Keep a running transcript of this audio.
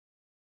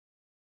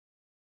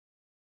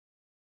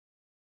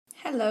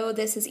Hello,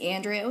 this is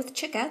Andrea with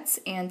Chiquettes,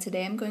 and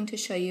today I'm going to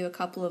show you a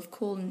couple of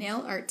cool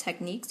nail art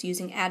techniques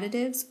using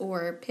additives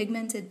or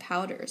pigmented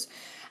powders.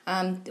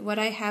 What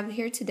I have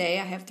here today,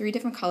 I have three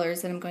different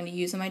colors that I'm going to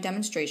use in my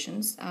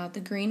demonstrations. The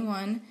green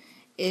one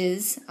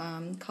is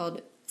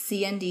called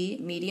CND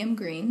Medium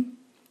Green.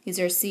 These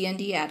are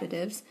CND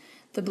Additives.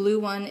 The blue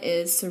one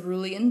is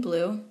Cerulean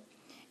Blue,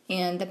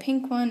 and the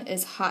pink one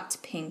is Hot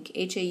Pink,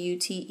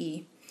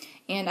 H-A-U-T-E.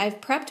 And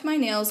I've prepped my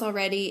nails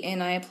already,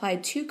 and I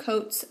applied 2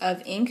 coats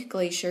of Ink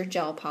Glacier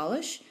gel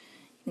polish.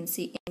 You can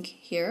see ink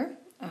here.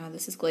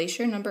 This is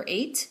Glacier number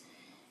 8.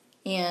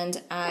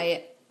 And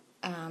I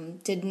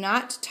did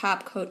not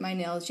top coat my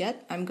nails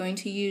yet. I'm going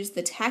to use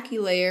the tacky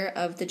layer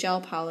of the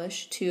gel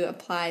polish to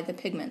apply the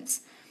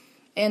pigments.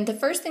 And the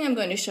first thing I'm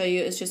going to show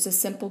you is just a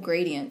simple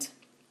gradient.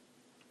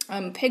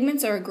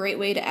 Pigments are a great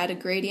way to add a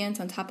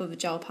gradient on top of a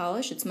gel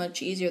polish. It's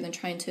much easier than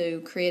trying to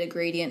create a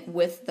gradient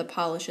with the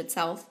polish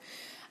itself.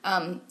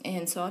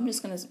 And so I'm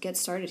just going to get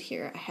started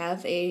here. I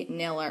have a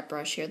nail art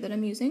brush here that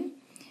I'm using,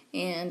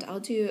 and I'll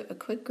do a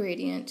quick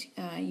gradient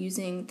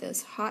using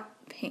this hot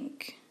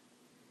pink.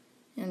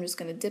 And I'm just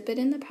going to dip it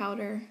in the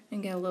powder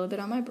and get a little bit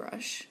on my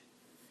brush,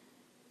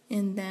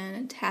 and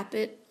then tap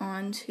it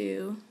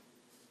onto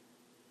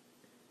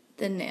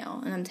the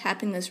nail. And I'm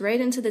tapping this right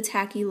into the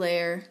tacky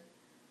layer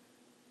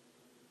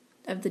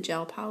of the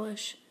gel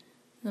polish.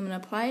 And I'm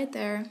going to apply it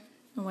there.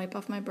 I'll wipe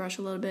off my brush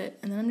a little bit,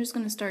 and then I'm just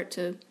going to start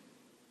to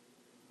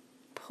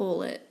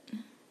pull it.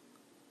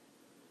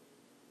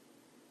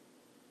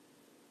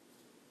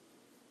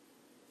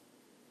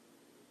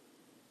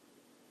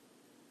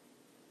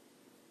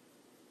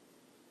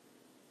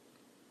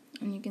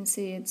 And you can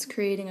see it's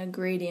creating a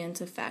gradient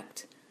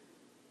effect.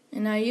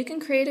 And now you can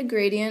create a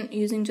gradient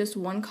using just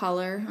one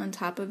color on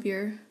top of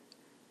your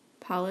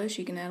polish.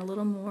 You can add a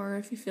little more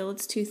if you feel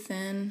it's too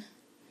thin.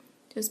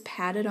 Just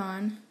pat it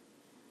on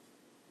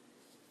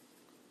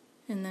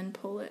and then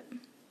pull it.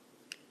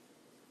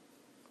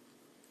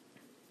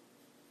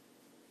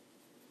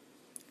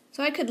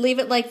 So I could leave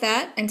it like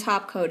that and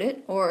top coat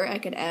it, or I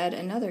could add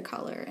another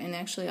color. And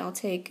actually I'll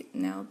take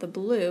now the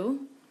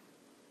blue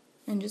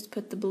and just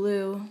put the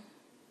blue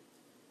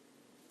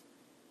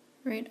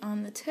right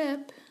on the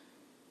tip.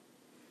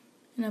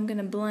 And I'm going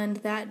to blend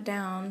that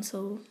down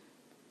so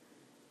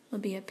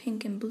there'll be a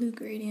pink and blue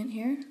gradient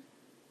here.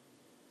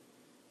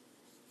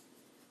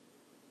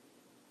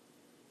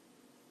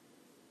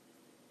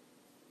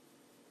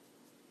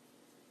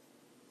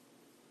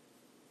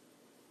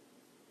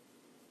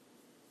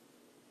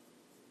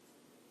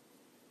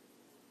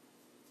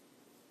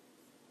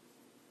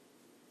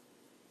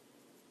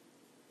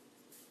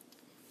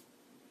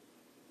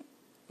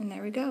 And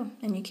there we go.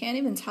 And you can't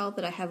even tell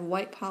that I have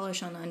white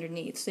polish on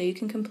underneath. So you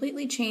can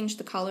completely change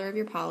the color of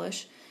your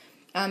polish.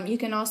 You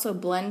can also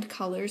blend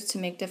colors to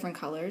make different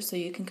colors. So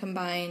you can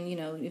combine,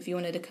 if you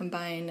wanted to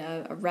combine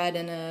a red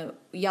and a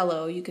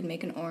yellow, you could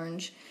make an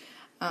orange.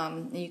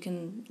 You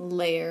can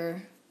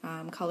layer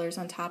colors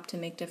on top to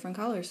make different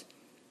colors.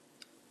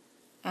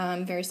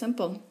 Very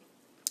simple.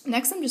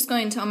 Next,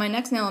 on my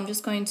next nail, I'm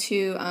just going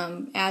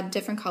to add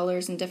different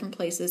colors in different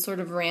places,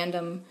 sort of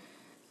random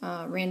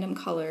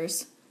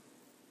colors.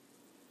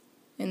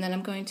 And then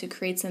I'm going to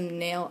create some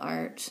nail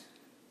art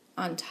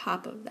on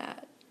top of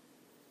that.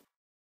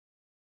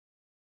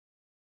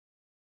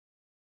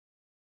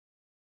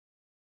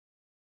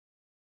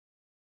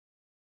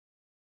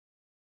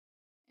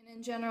 And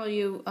in general,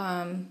 you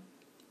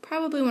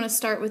probably want to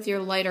start with your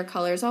lighter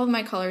colors. All of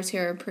my colors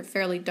here are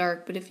fairly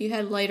dark, but if you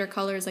had lighter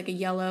colors like a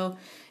yellow,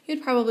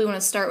 you'd probably want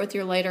to start with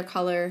your lighter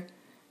color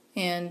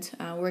and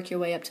work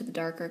your way up to the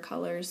darker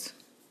colors.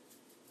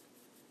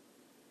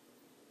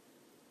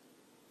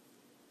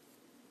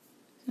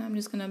 I'm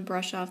just going to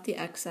brush off the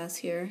excess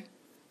here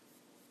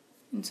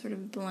and sort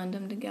of blend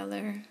them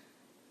together.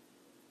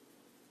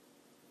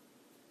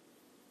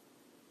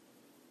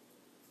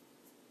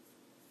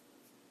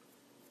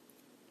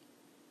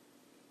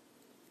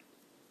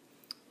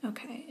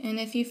 Okay, and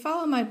if you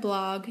follow my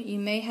blog, you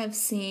may have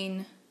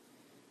seen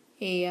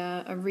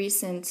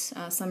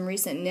some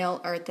recent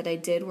nail art that I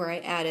did where I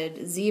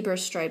added zebra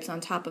stripes on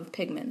top of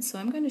pigment. So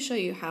I'm going to show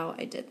you how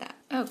I did that.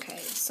 Okay,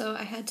 so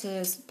I had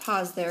to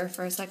pause there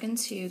for a second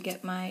to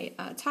get my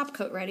top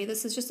coat ready.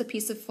 This is just a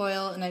piece of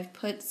foil, and I've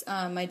put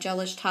my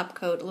gelish top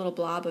coat, a little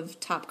blob of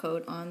top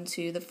coat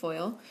onto the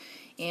foil.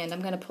 And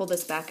I'm going to pull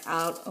this back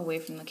out away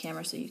from the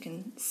camera so you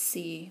can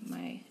see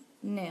my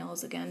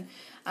nails again.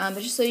 But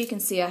just so you can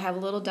see, I have a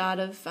little dot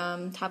of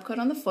top coat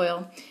on the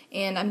foil,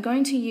 and I'm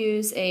going to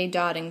use a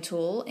dotting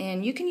tool,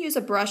 and you can use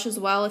a brush as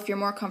well if you're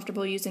more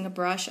comfortable using a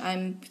brush.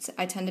 I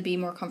tend to be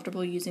more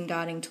comfortable using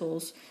dotting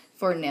tools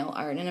for nail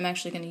art, and I'm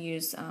actually going to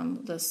use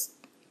this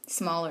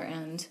smaller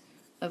end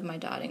of my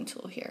dotting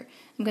tool here.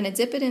 I'm going to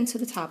dip it into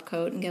the top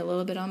coat and get a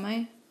little bit on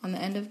the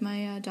end of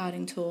my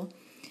dotting tool,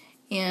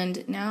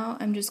 and now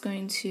I'm just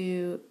going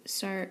to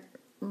start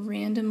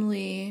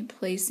randomly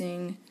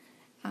placing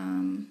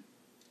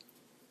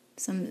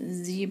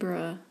some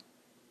zebra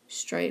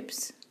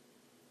stripes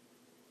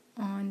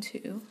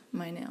onto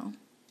my nail.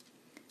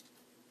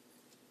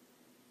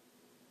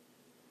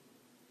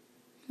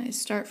 I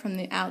start from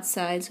the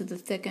outside, so the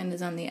thick end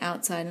is on the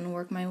outside, and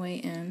work my way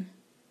in.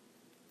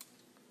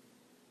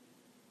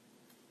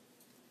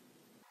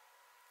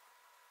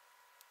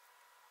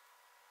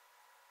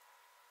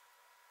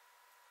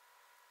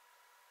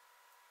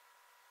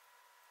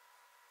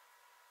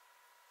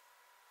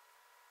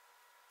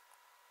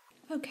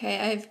 Okay,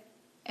 I've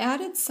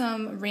added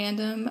some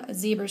random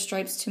zebra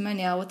stripes to my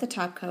nail with the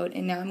top coat,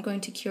 and now I'm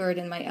going to cure it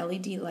in my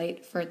LED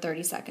light for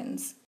 30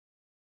 seconds.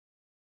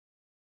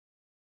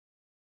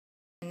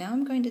 And now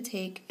I'm going to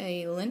take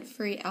a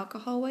lint-free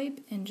alcohol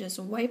wipe and just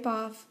wipe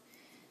off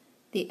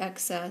the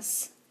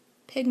excess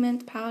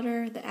pigment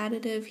powder, the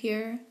additive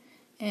here,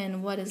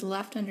 and what is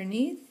left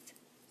underneath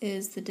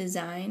is the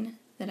design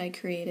that I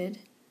created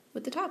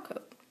with the top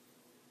coat.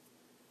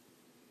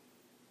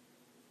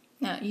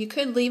 Now, you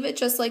could leave it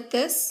just like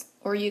this,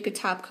 or you could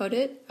top coat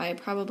it. I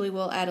probably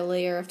will add a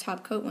layer of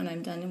top coat when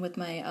I'm done with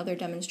my other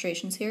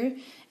demonstrations here.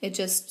 It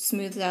just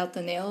smooths out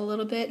the nail a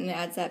little bit and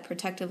adds that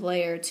protective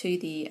layer to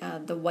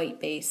the white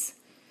base.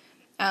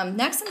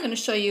 Next, I'm going to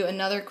show you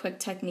another quick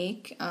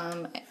technique.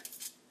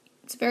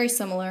 It's very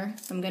similar.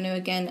 I'm going to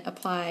again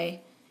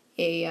apply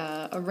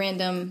a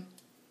random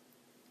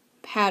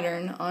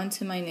pattern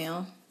onto my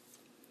nail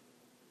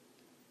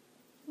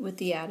with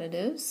the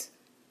additives.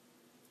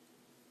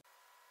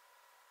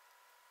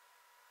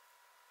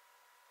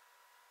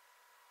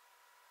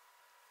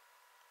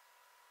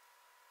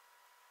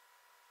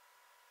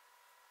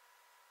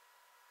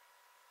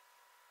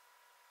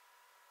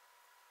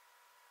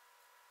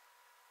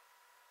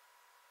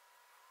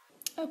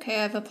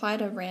 Okay, I've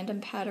applied a random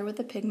pattern with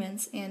the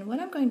pigments, and what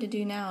I'm going to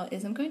do now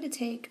is I'm going to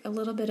take a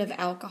little bit of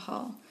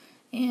alcohol,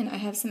 and I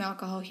have some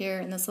alcohol here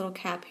in this little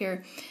cap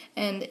here,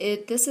 and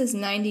this is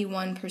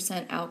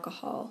 91%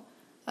 alcohol,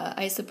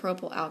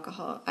 isopropyl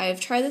alcohol. I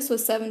have tried this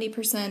with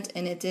 70%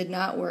 and it did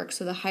not work,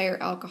 so the higher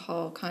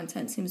alcohol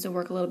content seems to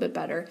work a little bit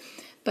better.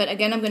 But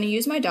again, I'm going to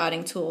use my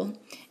dotting tool,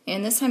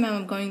 and this time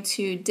I'm going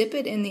to dip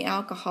it in the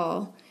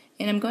alcohol,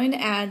 and I'm going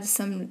to add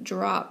some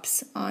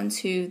drops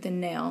onto the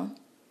nail.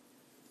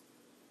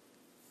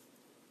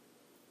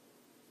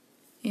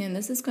 And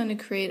this is going to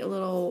create a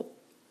little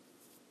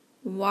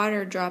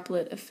water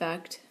droplet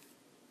effect.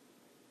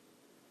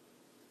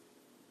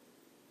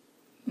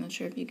 I'm not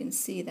sure if you can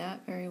see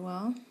that very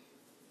well.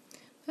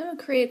 But I'll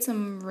create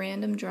some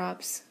random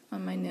drops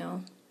on my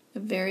nail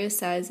of various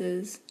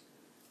sizes.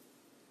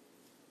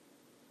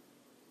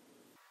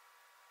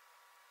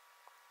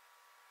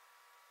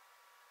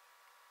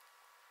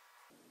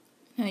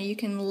 Now you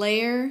can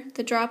layer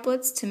the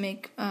droplets to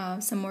make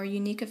some more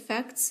unique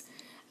effects.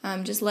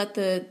 Just let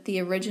the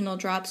original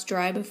drops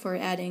dry before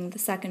adding the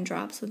second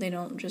drop so they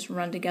don't just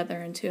run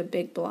together into a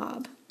big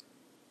blob.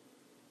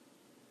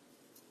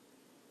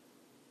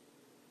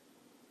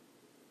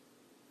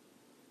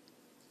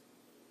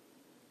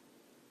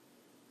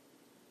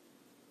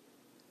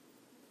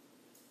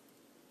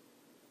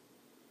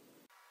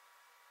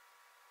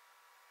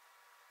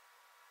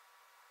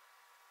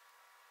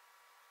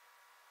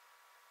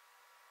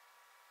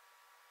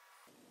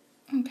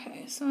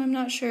 Okay, so I'm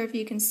not sure if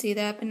you can see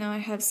that, but now I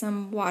have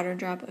some water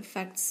drop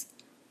effects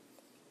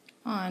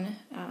on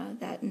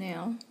that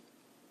nail.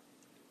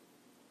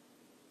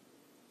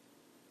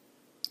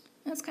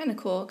 That's kind of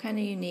cool, kind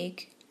of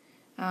unique.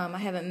 I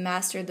haven't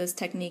mastered this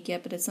technique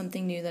yet, but it's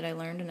something new that I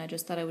learned, and I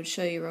just thought I would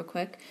show you real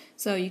quick.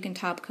 So you can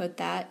top coat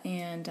that,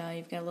 and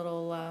you've got a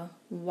little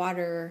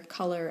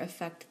watercolor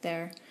effect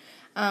there.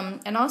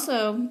 And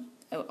also,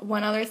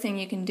 one other thing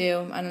you can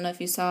do, I don't know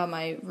if you saw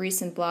my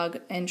recent blog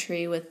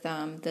entry with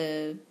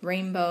the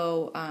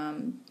rainbow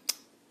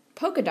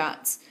polka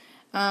dots.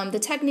 The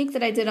technique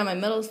that I did on my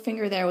middle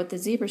finger there with the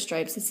zebra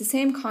stripes, it's the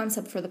same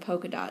concept for the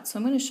polka dots. So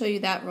I'm going to show you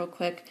that real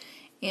quick.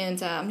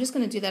 And I'm just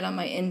going to do that on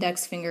my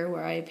index finger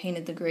where I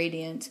painted the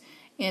gradient.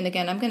 And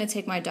again, I'm going to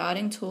take my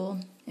dotting tool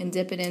and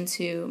dip it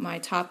into my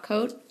top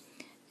coat.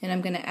 And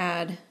I'm going to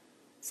add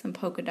some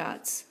polka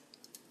dots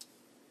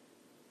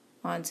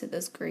onto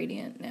this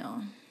gradient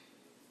now.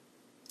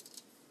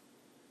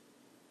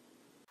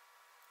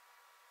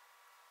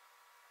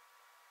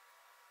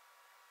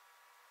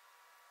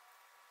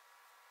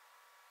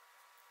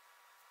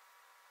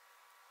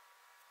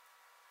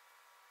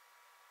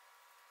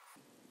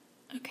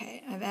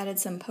 Okay, I've added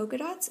some polka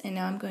dots, and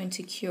now I'm going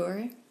to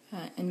cure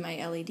in my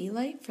LED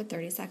light for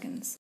 30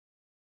 seconds.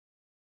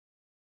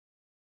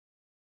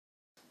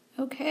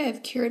 Okay,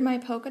 I've cured my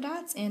polka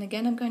dots, and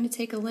again I'm going to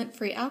take a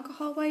lint-free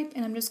alcohol wipe,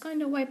 and I'm just going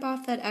to wipe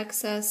off that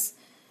excess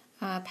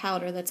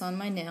powder that's on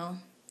my nail,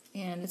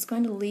 and it's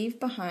going to leave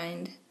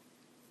behind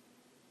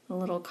the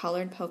little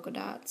colored polka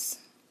dots.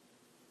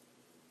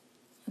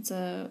 It's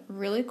a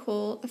really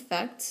cool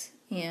effect,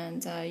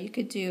 and you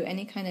could do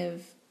any kind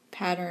of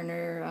pattern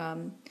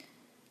or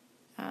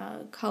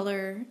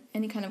color,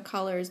 any kind of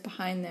colors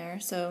behind there.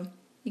 So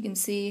you can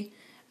see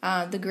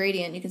the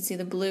gradient. You can see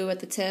the blue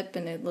at the tip,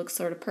 and it looks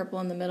sort of purple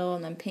in the middle,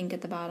 and then pink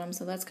at the bottom.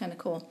 So that's kind of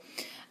cool.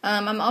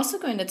 I'm also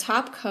going to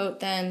top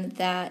coat then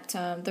that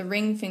the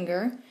ring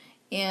finger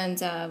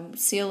and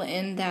seal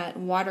in that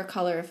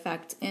watercolor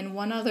effect. And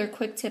one other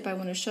quick tip I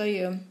want to show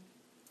you.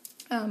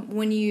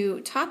 When you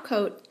top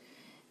coat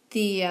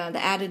the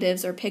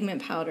additives or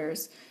pigment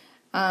powders,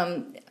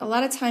 a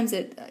lot of times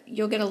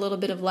you'll get a little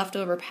bit of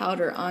leftover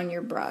powder on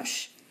your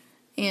brush.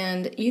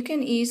 And you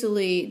can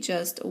easily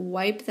just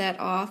wipe that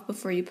off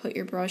before you put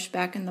your brush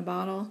back in the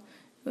bottle.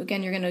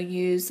 Again, you're going to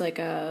use like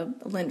a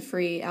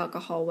lint-free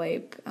alcohol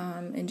wipe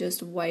and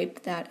just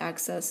wipe that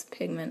excess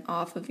pigment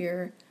off of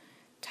your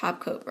top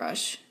coat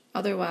brush.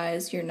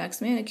 Otherwise, your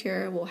next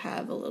manicure will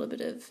have a little bit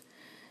of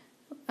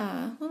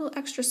a little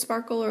extra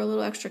sparkle or a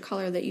little extra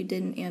color that you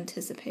didn't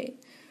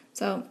anticipate.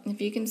 So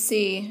if you can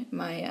see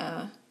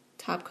my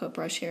top coat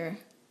brush here,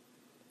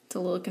 it's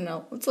looking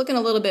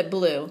a little bit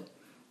blue.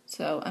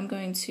 So I'm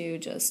going to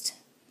just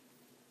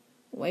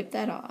wipe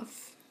that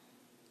off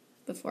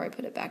before I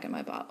put it back in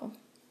my bottle.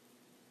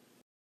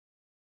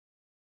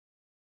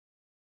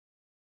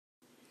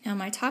 Now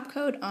my top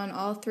coat on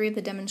all three of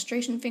the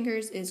demonstration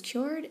fingers is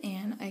cured,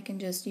 and I can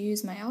just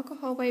use my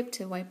alcohol wipe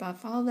to wipe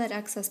off all that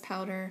excess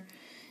powder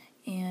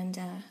and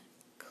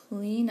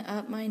clean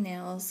up my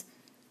nails.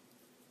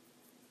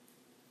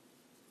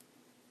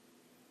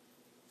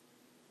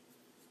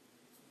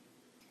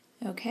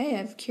 Okay,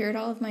 I've cured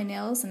all of my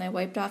nails and I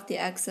wiped off the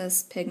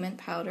excess pigment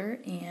powder,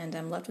 and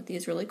I'm left with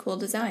these really cool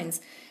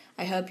designs.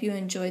 I hope you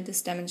enjoyed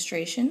this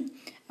demonstration.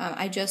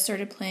 I just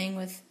started playing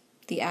with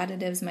the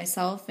additives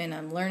myself, and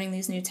I'm learning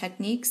these new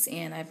techniques,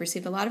 and I've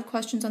received a lot of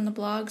questions on the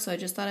blog, so I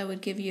just thought I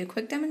would give you a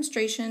quick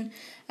demonstration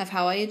of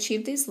how I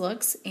achieved these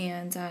looks.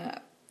 And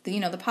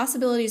the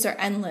possibilities are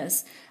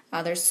endless.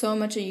 There's so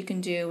much that you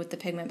can do with the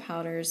pigment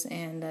powders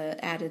and the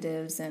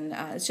additives, and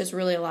it's just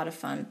really a lot of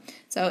fun.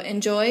 So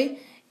enjoy,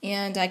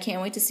 and I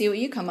can't wait to see what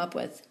you come up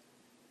with.